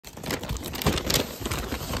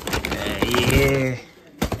Yeah.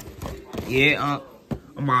 Yeah,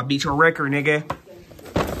 I'm about to beat your record, nigga.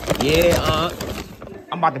 Yeah,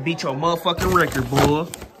 I'm about to beat your motherfucking record, boy.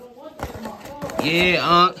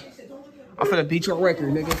 Yeah, I'm finna beat your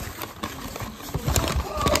record, nigga.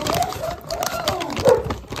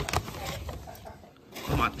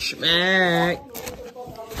 I'm about to smack.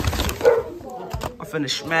 I'm finna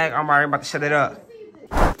smack. I'm already about to set it up.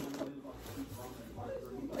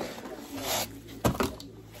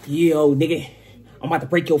 Yo, nigga. I'm about to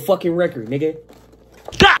break your fucking record, nigga.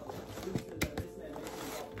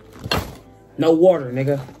 No water,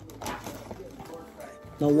 nigga.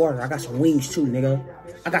 No water. I got some wings too, nigga.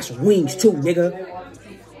 I got some wings too, nigga.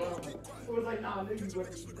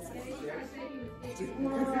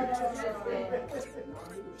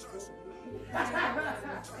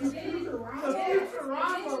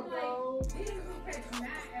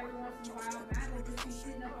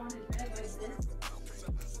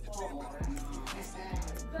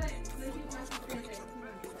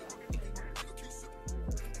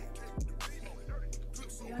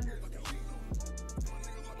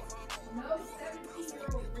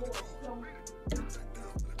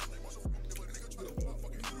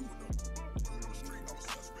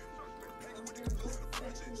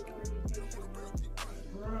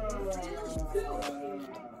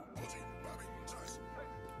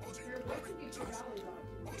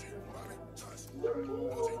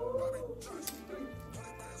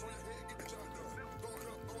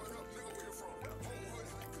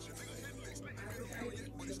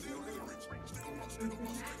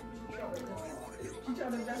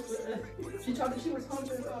 She told me she was home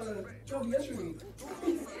with Joe yesterday.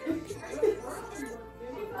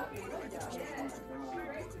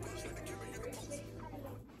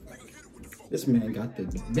 This man got the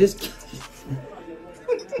biscuit.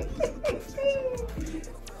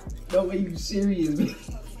 No way, you serious, man.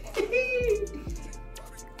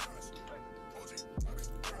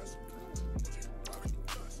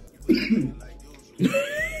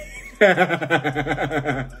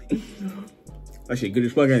 That shit good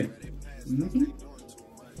as fuck, ain't it?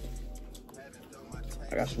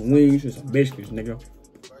 I got some wings and some biscuits, nigga.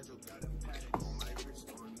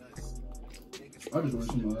 I just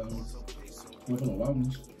want some wild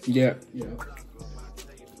ones. Yeah. Yeah.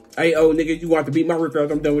 Hey, nigga, you want to beat my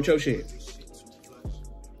record? I'm done with your shit.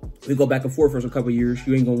 We go back and forth for a couple years.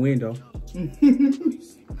 You ain't gonna win, though.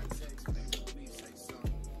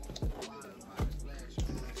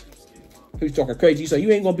 He was talking crazy. He said, you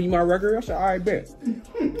ain't gonna beat my record? I said, all right, bet.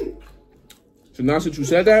 So now since you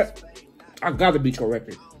said that, I gotta beat your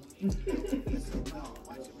record.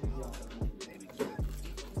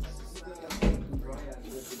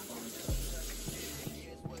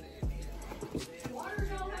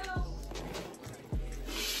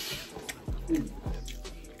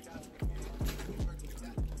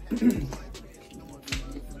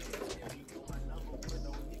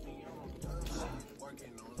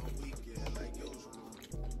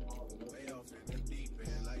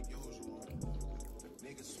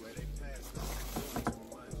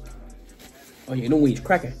 Oh yeah, no wings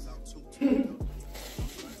cracking.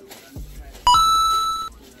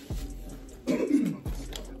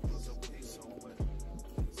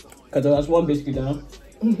 Cause that's one biscuit down.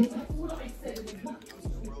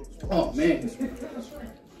 Oh man.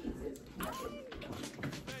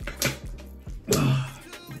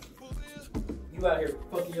 You out here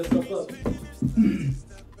fucking yourself up.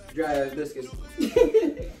 Dry ass biscuits.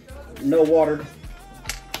 No water.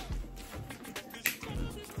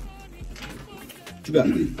 What you got?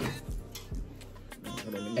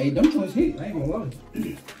 Hey, them joints hit. I ain't gonna lie.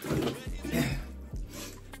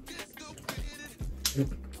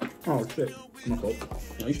 Oh shit. My fault.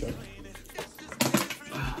 No, you straight.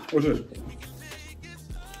 What's this?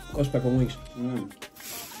 Ghost pepper wings.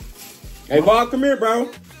 Hey, Bob, come here,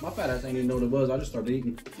 bro. My fat ass ain't even know what it was. I just started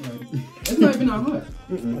eating. It's not even that hot.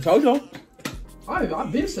 I told you.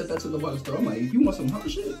 I've been set that to the bottom store. I'm like, you want some hot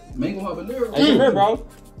shit? Mango habanero. Hey, come here, bro.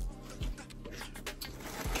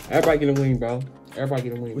 Everybody get a wing, bro. Everybody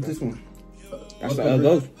get a wing. What's this one? That's the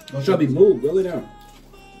ghost. Chubby, move. Roll it down.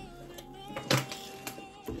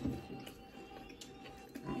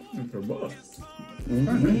 That's her boss.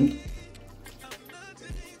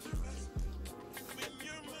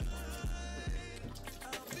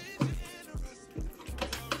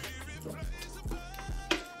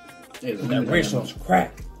 That red sauce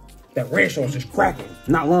crack. That red sauce is cracking.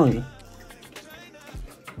 Not lying.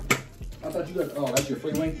 I thought you got. Oh, that's your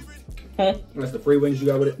free wing. Huh? That's the free wings you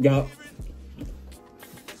got with it. Yup.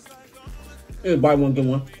 Just buy one, get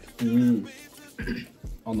one.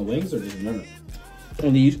 On the wings or just remember?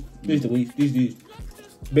 On these. These the wings. These.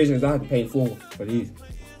 Business, I have to pay full for these.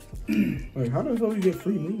 Like, how the hell you get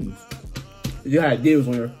free wings? You had deals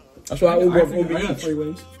on there. That's why I Uber I got Eats. free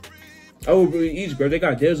wings. I Uber Eats, bro. They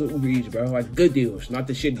got deals with Uber Eats, bro. Like good deals, not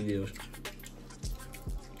the shitty deals.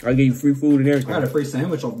 I give you free food and everything. I got a free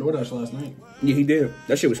sandwich off DoorDash last night. Yeah, he did.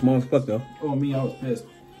 That shit was small as fuck though. Oh, me, I was pissed.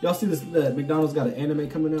 Y'all see this? That McDonald's got an anime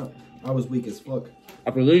coming out. I was weak as fuck. I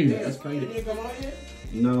believe you. Yeah, that's crazy.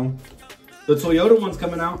 No, the Toyota one's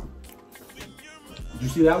coming out. Did you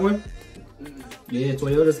see that one? Yeah,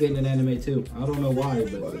 Toyota's getting an anime too. I don't know why,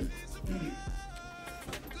 but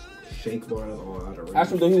shake bar all out of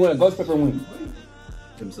Ask him, do he want a ghost pepper wing?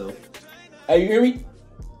 himself. Hey, you hear me?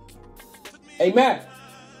 Hey, Matt.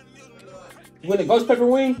 You want a ghost pepper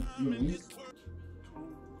wing?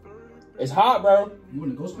 It's hot, bro. You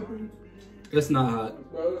want a ghost pepper? It's not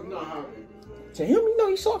hot. Bro, it's not hot. To him, you know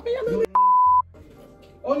he's soft, man. I know.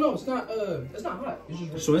 Oh no, it's not hot. It's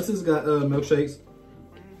just Schwintz's got milkshakes.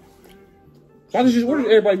 I just ordered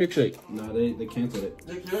everybody milkshake. No, they canceled it.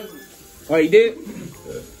 Oh, you did?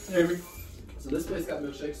 So this place got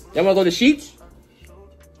milkshakes. Y'all wanna go to Sheets?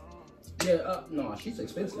 Yeah, no, she's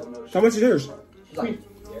expensive. How much is yours? It's like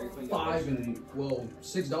 $5 and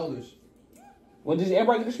 $6. Well, does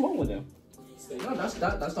everybody get the small one then? No, that's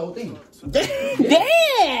the whole thing.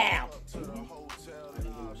 Damn!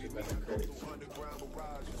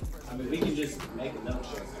 I mean, we can just make a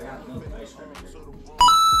milkshake. I got milk and ice cream in here.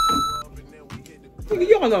 Nigga,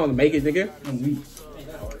 y'all know how to make it, nigga. I'm weak.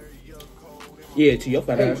 Yeah, to your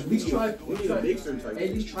fat Hey, ass. these try. We need a mixer type.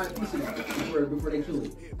 Hey, these try pieces before they kill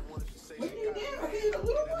it. Wait, I can eat a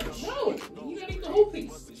little one. No, you gotta eat the whole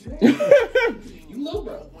piece. You low,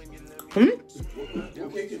 bro.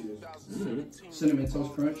 Cinnamon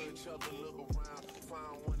toast crunch.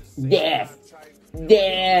 Yeah.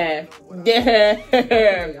 Yeah. Yeah.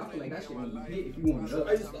 Hey, I feel like that shit gonna be hit if you warm it up.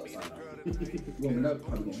 Warm it up,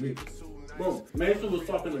 probably gonna hit. Bro, Mason was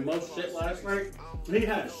talking the most shit last night. He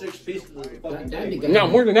had 6 pieces of the fucking That day. nigga- No,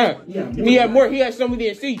 more than that. Yeah. He had more. He had some we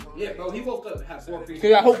didn't see. Yeah, bro, he woke up and had 4 pieces.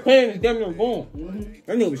 Cause that whole plan is damn near gone.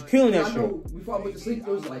 That nigga was killing that I shit. know before I went to sleep,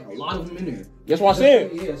 there was like a lot of them in there. That's what I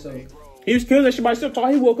said. Yeah, so He was killing that shit by himself. So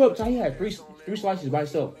he woke up. So he had three slices by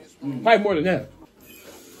himself. Probably more than that.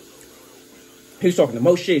 He was talking the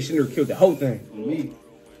most shit. Sitting there killed the whole thing. me.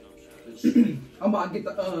 I'm about to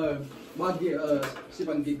get the see if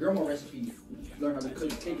I can get grandma recipe. Learn how to cook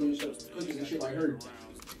cake and shit, cookies and shit like her.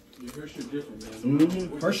 Yeah, her shit different,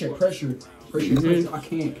 man. Her shit pressure. I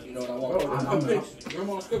can't. You know what I want? I'm Cupcakes.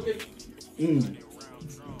 Grandma's cupcakes.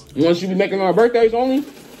 Once you be making on our birthdays only.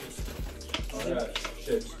 Oh, yeah.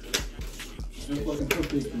 Shit. If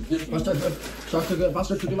I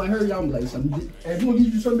start cooking like her, y'all be like, if you want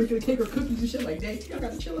to start making a cake or cookies and shit like that, y'all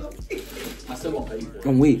gotta chill out. I still won't pay you for it.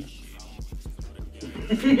 I'm weak.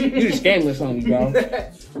 You just scandalous on me, bro.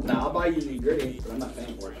 Nah, I'll buy you the ingredients, but I'm not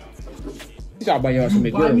paying for it. You talk about y'all some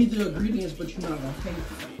big Buy me girls. the ingredients, but you're not gonna pay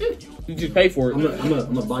for it. You just pay for it. I'm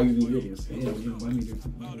gonna buy you the ingredients. Yeah, you buy me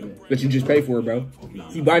the But you just pay for it, bro.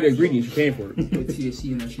 If you buy the ingredients, you paying for it. with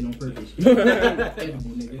THC and that shit on purpose.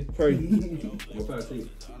 Edible, nigga. Crazy. What kind of tea?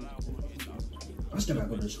 I still gotta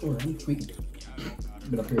go to the store. I'm tweaking.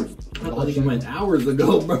 But up here. I thought you went hours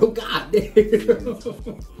ago, bro. God damn.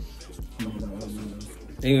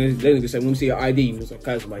 They nigga said, let me see your ID. He was like,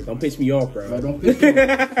 cuz, like, don't piss me off, bro. Bro, don't piss me off.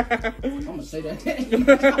 I'm gonna say that. I'm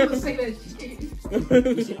gonna say that shit.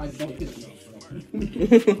 You see, I don't piss me off,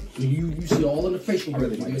 bro. You see all of the facial I hair,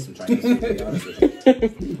 really want to get some nigga. Chinese food, to be honest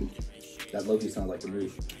with you. That Loki sounds like the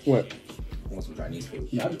move. What? I want some Chinese food.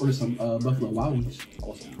 Yeah, I just ordered some Buffalo Wild Wings. I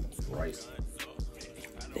want some rice.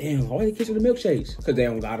 Damn, why they kissing the milkshakes? Cause they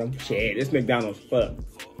don't got them. Shit, this McDonald's fuck.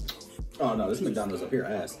 Oh, no, this McDonald's up here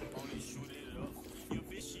ass.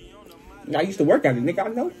 I used to work at it, nigga. I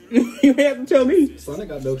know. You have to tell me. Sonic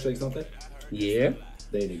got milkshakes, don't they? Yeah.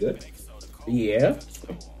 They any good? Yeah.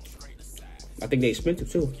 I think they expensive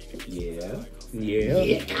too. Yeah. Yeah.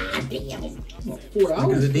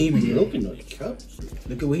 $4. a demon. Milk in the cup?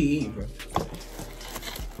 Look at what he eating, bro.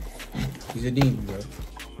 He's a demon, bro.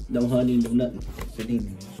 No honey, no nothing. He's a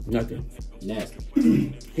demon. Nothing.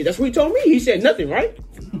 Nasty. That's what he told me. He said nothing, right?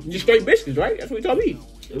 Just straight biscuits, right? That's what he told me.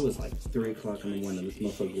 It was like 3 o'clock in the morning. This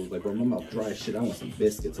motherfucker was like, bro, my mouth dry as shit. I want some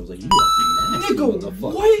biscuits. I was like, you are nasty,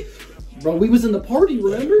 motherfucker. What? Bro, we was in the party,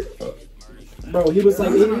 remember? Bro, he was like,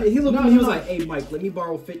 he looked at me, he was like, hey, Mike, let me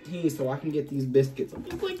borrow 15 so I can get these biscuits. I'm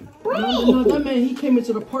just like, bro. No, that man, he came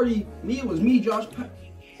into the party. It was me, Josh.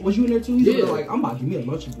 Was you in there too? He was Yeah. like, I'm about to give me a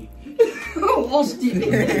lunchable.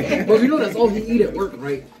 exhausted. Bro, you know that's all he eat at work,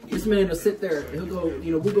 right? This man will sit there, he'll go,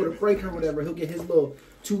 you know, we'll go to break or whatever, he'll get his little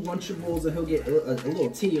 2 Lunchables and he'll get a little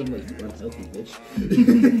tea. I'm like, you unhealthy,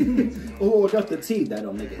 bitch. Oh, I got the tea. That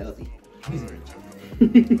don't make it healthy.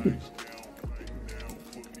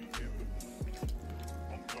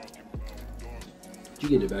 Did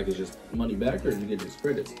you get it back as just money back, or did you get just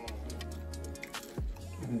credits?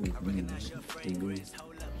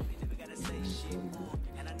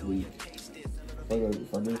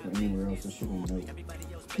 If I do it from anywhere else, this shit won't make.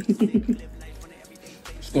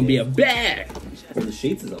 It's gonna be a bag. Well, the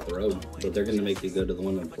Sheets is up the road, but they're gonna make you go to the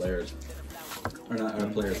one of the players. Or not our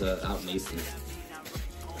players out in Easton.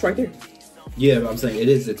 It's right there. Yeah, but I'm saying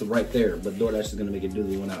it's right there, but DoorDash is gonna make you do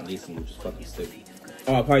the one out in Easton, which is fucking stupid.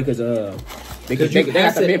 Oh, probably because they got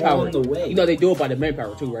the manpower. On the way. You know they do it by the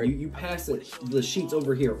manpower too, right? You pass it, the Sheets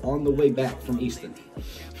over here on the way back from Easton.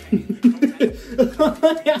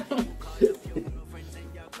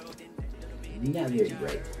 Now you're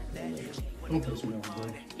right. Don't piss me off, bro.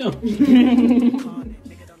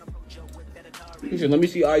 He said, let me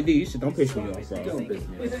see ID. He said, don't piss me off, bro. Don't piss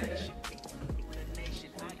me off.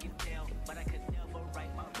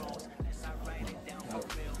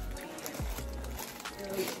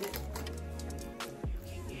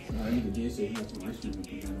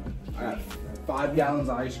 I got 5 gallons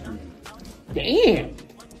of ice cream. Damn.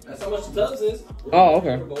 That's how much the tubs is. Oh,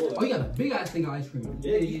 okay. Oh, you got a big ass thing of ice cream.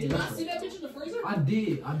 Yeah, you did not see that bitch in the freezer? I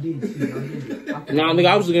did. I did. Nah, nigga,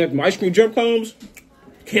 I was looking at my ice cream jump cones.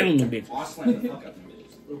 Killing them, bitch. I slammed the fuck out of them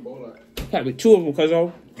bitches. Probably 2 of them, because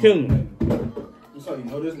I'm killing them. That's how you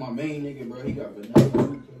know this my main nigga, bro. He got vanilla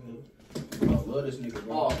too. I love this nigga,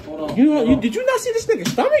 bro. Oh, hold on. Did you not see this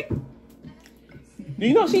nigga's stomach? Did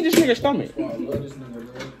you not see this nigga's stomach? I love this nigga,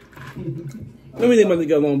 bro. Let me leave my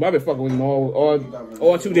nigga alone, bro. I've been fucking with him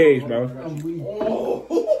all 2 days, bro. Oh,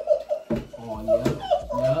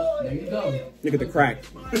 yeah. There you go. Look at the crack.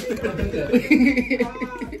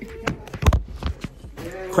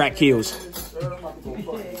 Crack kills.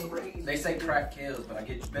 They say crack kills, but I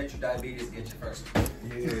bet you diabetes gets you first.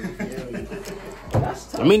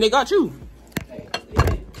 I mean, they got you.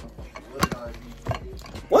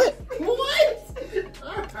 What? What?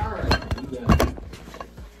 Alright.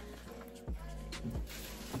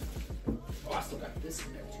 Oh, I still got this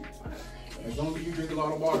in there too. As long as you drink a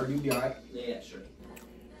lot of water, you be alright. Yeah, sure.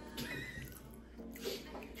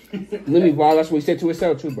 Let me, Bob. That's what he said to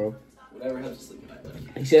himself, too, bro. Whatever helps you sleep at night,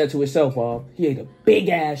 buddy. He said that to himself, Bob. He ate a big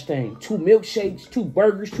ass thing. 2 milkshakes, 2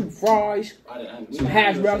 burgers, 2 fries, some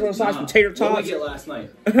hash browns on the side, some tater What did tots. we get last night?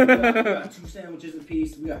 we got 2 sandwiches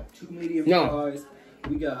apiece. We got 2 medium fries.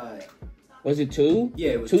 We got... Was it 2?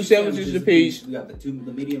 Yeah, it was 2 sandwiches apiece. We got the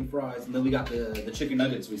medium fries, and then we got the chicken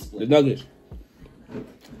nuggets we split. The nuggets.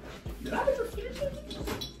 Did I ever finish it?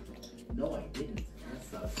 No, I didn't. That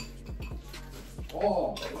sucks.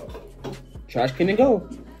 Oh. Trash can and go.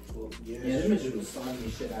 Yeah, this bitch was signing me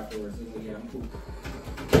shit afterwards. Yeah, I'm cool.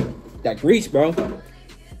 That grease, bro.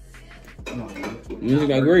 Music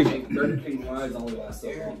got grease. Burger King fries only last so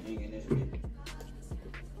long.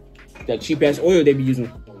 That cheap ass oil they be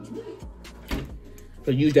using. So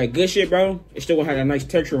use that good shit, bro. It still gonna have that nice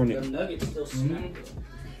texture on The it. nuggets still smack.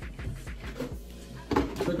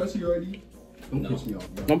 Look, I see your ID. Don't piss me off,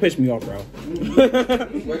 bro. Don't piss me off, bro.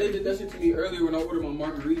 Why they did that shit to me earlier when I ordered my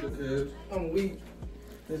margarita, cuz I'm weak.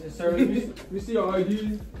 This is sir. Let me see your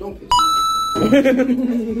ID. Don't piss me off.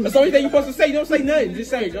 That's the only thing you're supposed to say. Don't say nothing. Just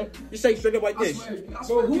say, just say straight up like this.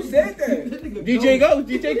 Bro, who said that? DJ goes.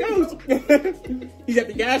 He's at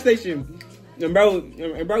the gas station. And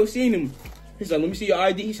bro seen him. He said, let me see your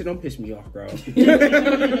ID. He said, don't piss me off, bro.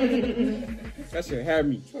 That shit had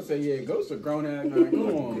me. I said, yeah, Ghost a grown ass man.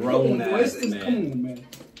 Come on. Grown ass man. Come on, man.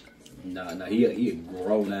 Nah, he a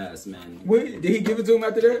grown ass man. Wait, did he give it to him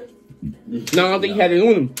after that? No, I don't think he had it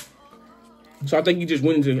on him. So I think he just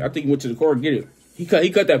went to the car and get it. He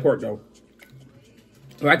cut that part though.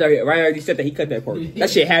 Right after he said that, he cut that part.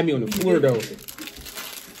 That shit had me on the floor though.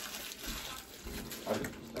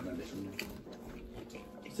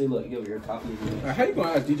 See, look, give your copy. How you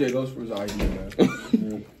gonna ask DJ Ghost for his ID,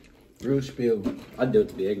 man? Real spill. I'd do it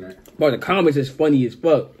to be ignorant. Bro, the comments is funny as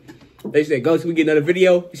fuck. They said, Ghost, we get another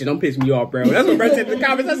video? He said, don't piss me off, bro. That's what bro said in the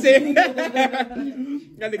comments. I said,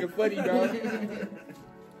 that nigga funny, bro.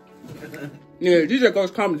 Yeah, these are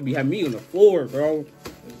Ghost comments be having me on the floor, bro.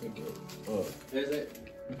 Is it?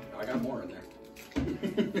 I got more in there.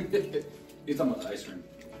 He's talking about the ice cream.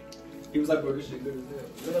 He was like, bro, this shit good as hell.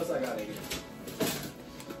 What else I got in here?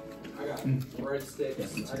 I got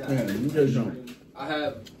breadsticks.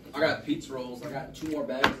 I got pizza rolls. I got 2 more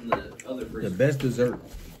bags in the other fridge. The best dessert.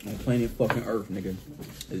 On planet fucking Earth, nigga.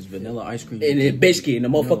 It's vanilla ice cream. And then biscuit, and the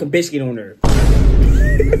motherfucking biscuit on there.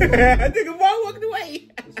 Nigga, why walking away?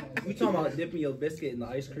 You talking about dipping your biscuit in the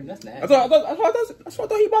ice cream? That's nasty. That's what I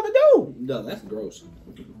thought he about to do. No, that's gross.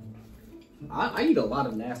 I eat a lot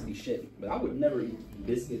of nasty shit, but I would never eat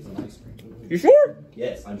biscuits and ice cream. You sure?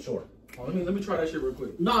 Yes, I'm sure. Oh, let me try that shit real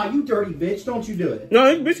quick. Nah, you dirty bitch. Don't you do it. No,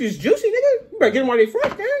 this biscuit's juicy, nigga. You better get them while they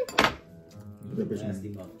fresh, gang. Nasty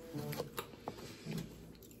mother.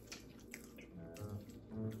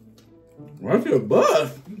 I feel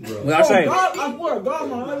buff. What I say? God, I swear to God,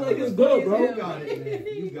 man, that nigga's good, bro. You got it, man.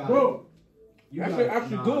 You got Bro, it. that shit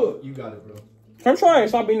actually good. You got it, bro. I'm trying.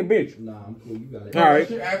 Stop being a bitch. Nah, I'm cool. You got it. All right. That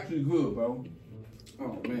shit actually good, bro.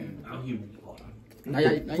 Oh, man. I'm human.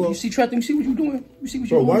 You see, Trenton? You see what you doing? You see what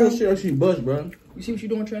you Bro, doing? why bro? this shit actually bust, bro? You see what you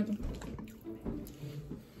doing, Trenton?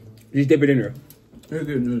 Just dip it in there. Very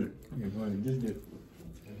good, nigga. Yeah, go ahead, just dip.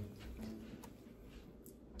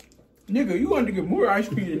 Nigga, you want to get more ice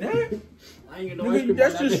cream than that? I ain't get no Nigga, ice cream.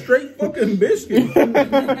 that's just straight fucking biscuit.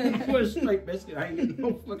 What a straight biscuit. I ain't get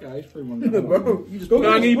no fucking ice cream on that. Bro, you just go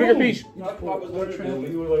No, I need a bigger piece. You was like,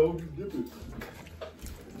 oh, you dip it.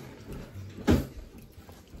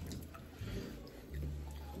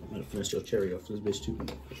 I'm gonna finish your cherry off this bitch too.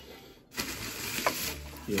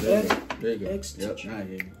 Yeah, there you go. Yep, nah,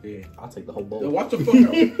 yeah. I'll take the whole Yo, bowl. watch the fuck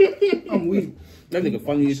out. I'm weak. That nigga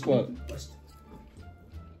funny as fuck.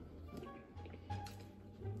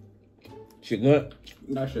 Shit good?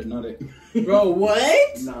 That shit, not it. Bro,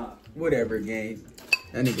 what? Nah. Whatever, gang.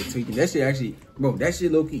 That nigga tweaking. That shit actually, bro, that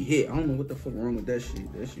shit low key hit. I don't know what the fuck wrong with that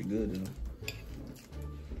shit. That shit good,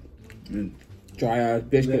 though. Dry ass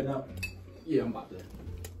biscuit. Yeah, I'm about to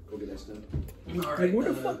go get that stuff. All right, where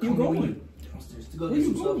the fuck you going? Downstairs to go Where get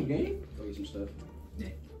you some going, stuff. gang? Go get some stuff.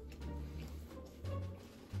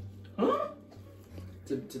 Huh?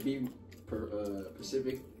 To be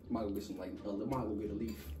Pacific, might go get some might go get a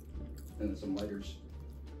leaf and some lighters.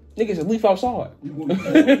 Niggas a leaf outside. You walking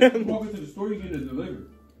to the store, you get it delivered.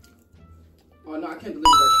 Oh no, I can't deliver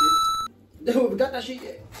that shit. Dude, we got that shit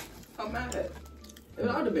yet. I'm mad. If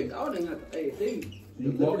I would have been, I wouldn't have to pay a thing.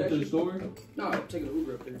 You walking to the store? No, I'm taking an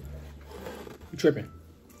Uber up there. You tripping.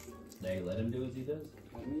 They let him do as he does.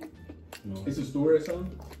 No. It's a store or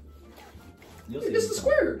something? You'll Hey, see this is a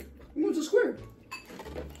square. You went to square.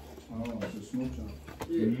 Oh, it's a smoke shop.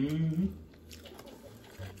 Yeah. Mm-hmm.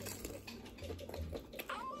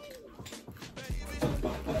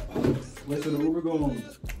 Wait till the Uber go on.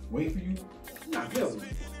 Wait for you? Nah, hell no.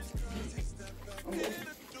 I'm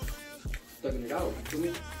stucking it out. For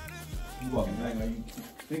me. You walking back like you.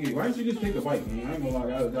 Nigga, why don't you just take a bite, man? I ain't gonna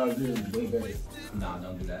lie, that was way better. Nah,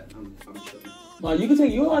 don't do that. I'm chilling. No, you can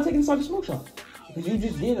take, you don't want to take it inside the smoke shop. Because you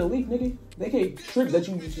just get a leaf, nigga. They can't trip that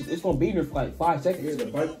you just, it's going to be there for like 5 seconds. Yeah,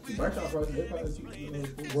 the bike shop probably, they probably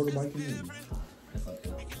work a bike in. That's like,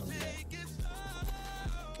 don't do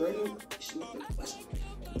that.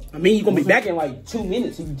 I mean, you're going to be back in like 2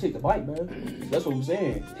 minutes if you take the bite, man. That's what I'm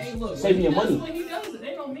saying. Hey, look. Saving your money. When he does it,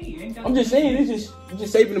 they don't me. Ain't got I'm just saying, it's just, you're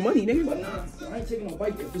just saving the money, nigga. But nah, I ain't taking no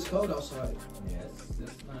bike if it's cold outside. Yes,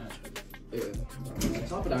 that's fine. Yeah. On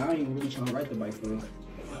top of that, I ain't really trying to ride the bike for real.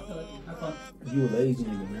 Have fun. You a lazy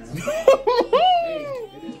nigga, man. Hey,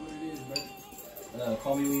 it is what it is, bro.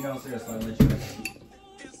 Call me when you're downstairs so I can let you know.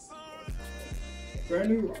 Brand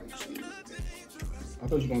new rides. I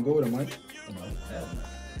thought you were going to go with him, Mike. No, hell no.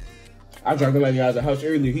 I dropped him out of the house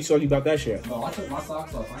earlier. He saw you about that shit. No, I took my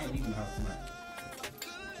socks off. I ain't leaving the house tonight.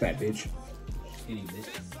 Fat bitch. Skinny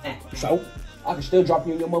bitch. So, I can still drop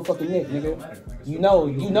you in your motherfucking neck, Don't nigga. matter. You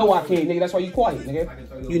know I can't, nigga. That's why you quiet, nigga. I can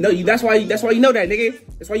throw You know you. That's why you know that, nigga.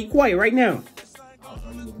 That's why you quiet right now. I'll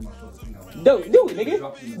throw you over my shoulder. Do it,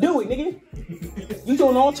 nigga. Do it, nigga. You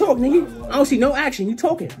doing all talk, nigga. I don't see no action. You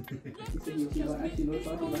talking.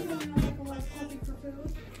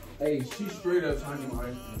 Hey, She's straight up tiny,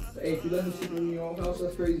 Mike. hey, if you let him sleep in your own house,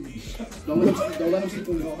 that's crazy. Don't let him sleep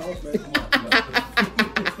in your own house, man.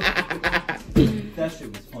 That shit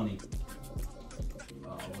was funny.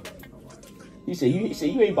 You say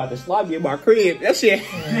you ain't about to slide me in my crib. That shit.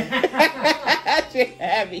 That shit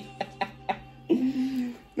heavy.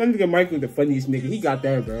 That nigga Michael the funniest nigga. He got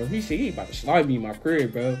that, bro. He said he ain't about to slide me in my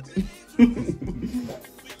crib, bro.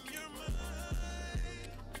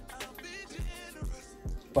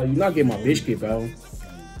 But you not getting my biscuit, bro.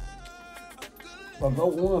 Bro,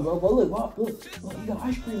 go on, bro. Go look, look. You got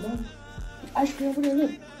ice cream, bro. Ice cream over there,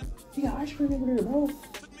 look. You got ice cream over there, bro.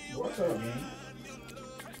 What's up, man?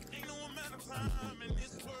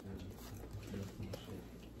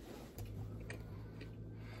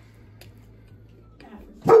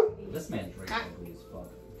 This man Drake ugly as fuck.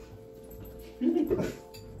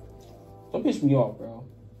 Don't piss me off, bro.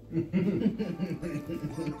 You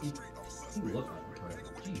look like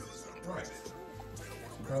McQueen. Jesus Christ.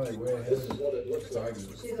 Probably way ahead of Tiger.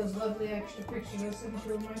 See those lovely extra pictures I sent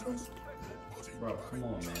you of Michael? Bro, come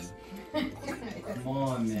on, man. Come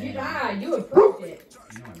on, man. You approved it.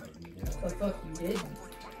 You know I might need that. The fuck you didn't.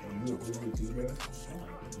 You approved it too, bro?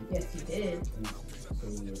 Yes, you did.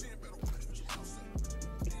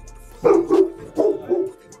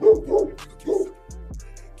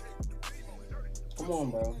 Come on,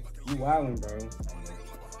 bro. You wildin', bro.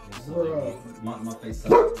 My face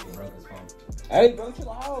sucks. Bro, this phone. Hey, bro, chill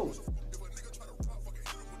out.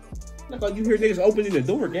 Look like you hear niggas opening the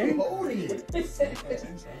door, gang.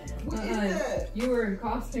 You were in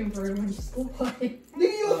costume for a school play.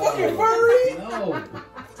 Nigga, you a fucking furry? No.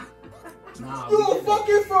 Nah, You a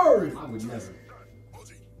fucking furry? I would never.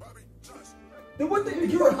 Then what the?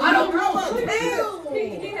 You're a I don't know. Hell.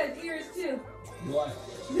 He has ears too. What?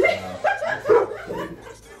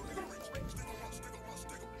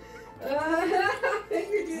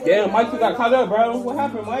 Damn, Mike, you got caught up, bro. What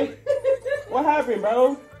happened, Mike? What happened,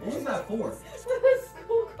 bro? What was that for?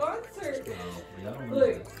 School concert. Yeah, I don't know.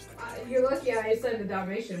 Look, you're lucky I said the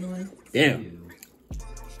Dalmatian one. Damn.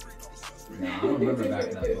 Nah, I don't remember back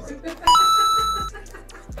that far.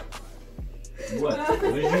 What? What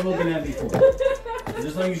are you looking at me for? Is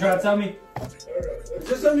this something you trying to tell me? Is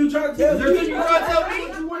this something you trying to tell me? Is there something you trying to tell me?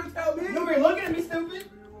 You want to tell me? You over here looking at me, stupid?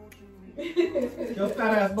 Your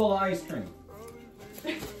fat ass bowl of ice cream.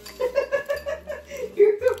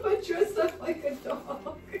 You're the one dressed up like a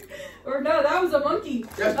dog. Or no, that was a monkey.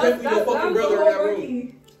 That's definitely your fucking brother in that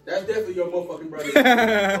room. That's definitely your motherfucking brother. I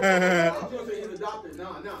was gonna say he's adopted.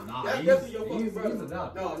 Nah. That's definitely your fucking brother. He's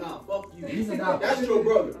adopted. No, fuck you. He's adopted. That's your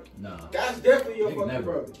brother. Nah. That's definitely your fucking Never.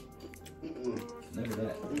 brother. Never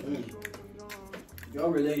that. Y'all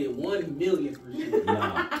related 1 million for sure.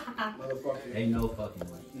 Nah. Motherfucker. Ain't no fucking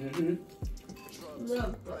way.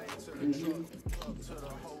 Love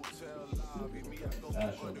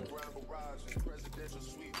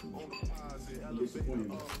I'm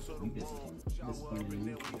disappointed. You disappointed in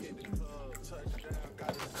me.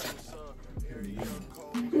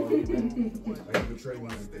 Don't betray me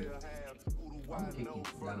like that. I'm gonna kick you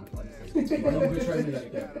down in place. Don't betray me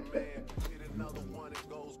like that.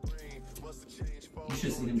 You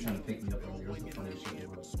should see them trying to pick me up earlier. It was the funniest shit in the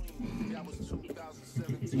world.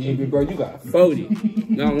 Yeah, big bro, you got 40.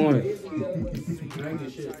 Not one. I ain't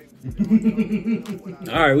get shit.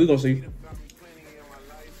 Alright, we gonna see.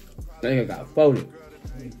 That nigga got 40.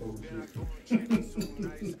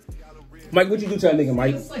 Mike, what you do to that nigga,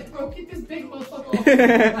 Mike? It's like, bro, get this big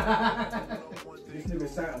motherfucker off. This nigga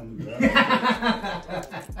sat on me, bro.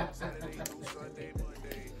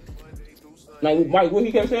 Like, Mike, what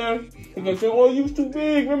he kept saying? He kept saying, oh, you was too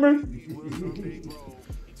big, remember?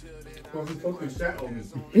 Bro, he fucking sat on me.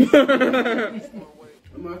 What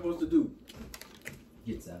am I supposed to do?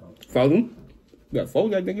 Get that on. Fold him. You gotta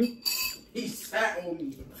fold that nigga. He sat on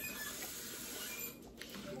me.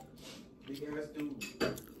 Big ass dude.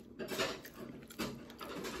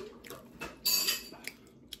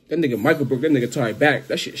 That nigga Michael broke that nigga tie back.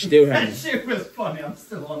 That shit still That happening. shit was funny. I'm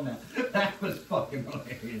still on that. That was fucking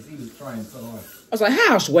hilarious. He was trying so hard. I was like,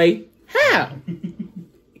 how, Sway? How?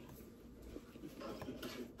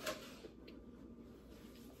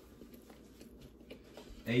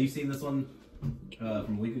 Hey, you seen this one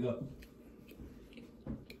from a week ago?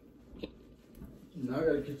 Now I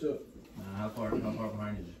gotta catch up. How far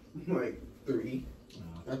behind is it? Like 3,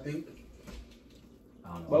 I think. I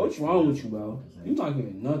don't know. Bro, what's wrong with you, bro? You not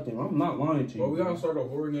getting nothing. I'm not lying to you. Bro, we gotta bro. start a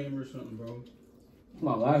horror game or something, bro. It's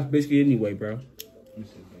my last biscuit anyway, bro. Let me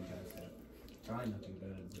see what you guys said. Try nothing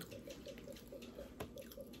better.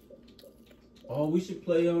 Oh, we should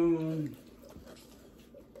play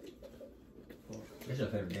It's your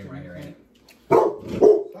favorite game right here, ain't it?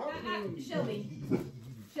 Shelby. What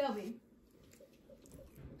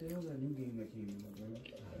the hell is that new game that came out, bro?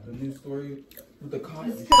 The new story with the cops.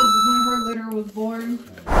 It's because when her litter was born,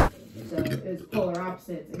 so it's polar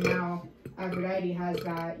opposites. And now Aphrodite has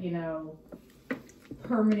that, you know,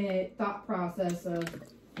 permanent thought process of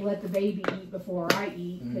let the baby eat before I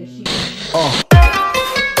eat because she. Oh.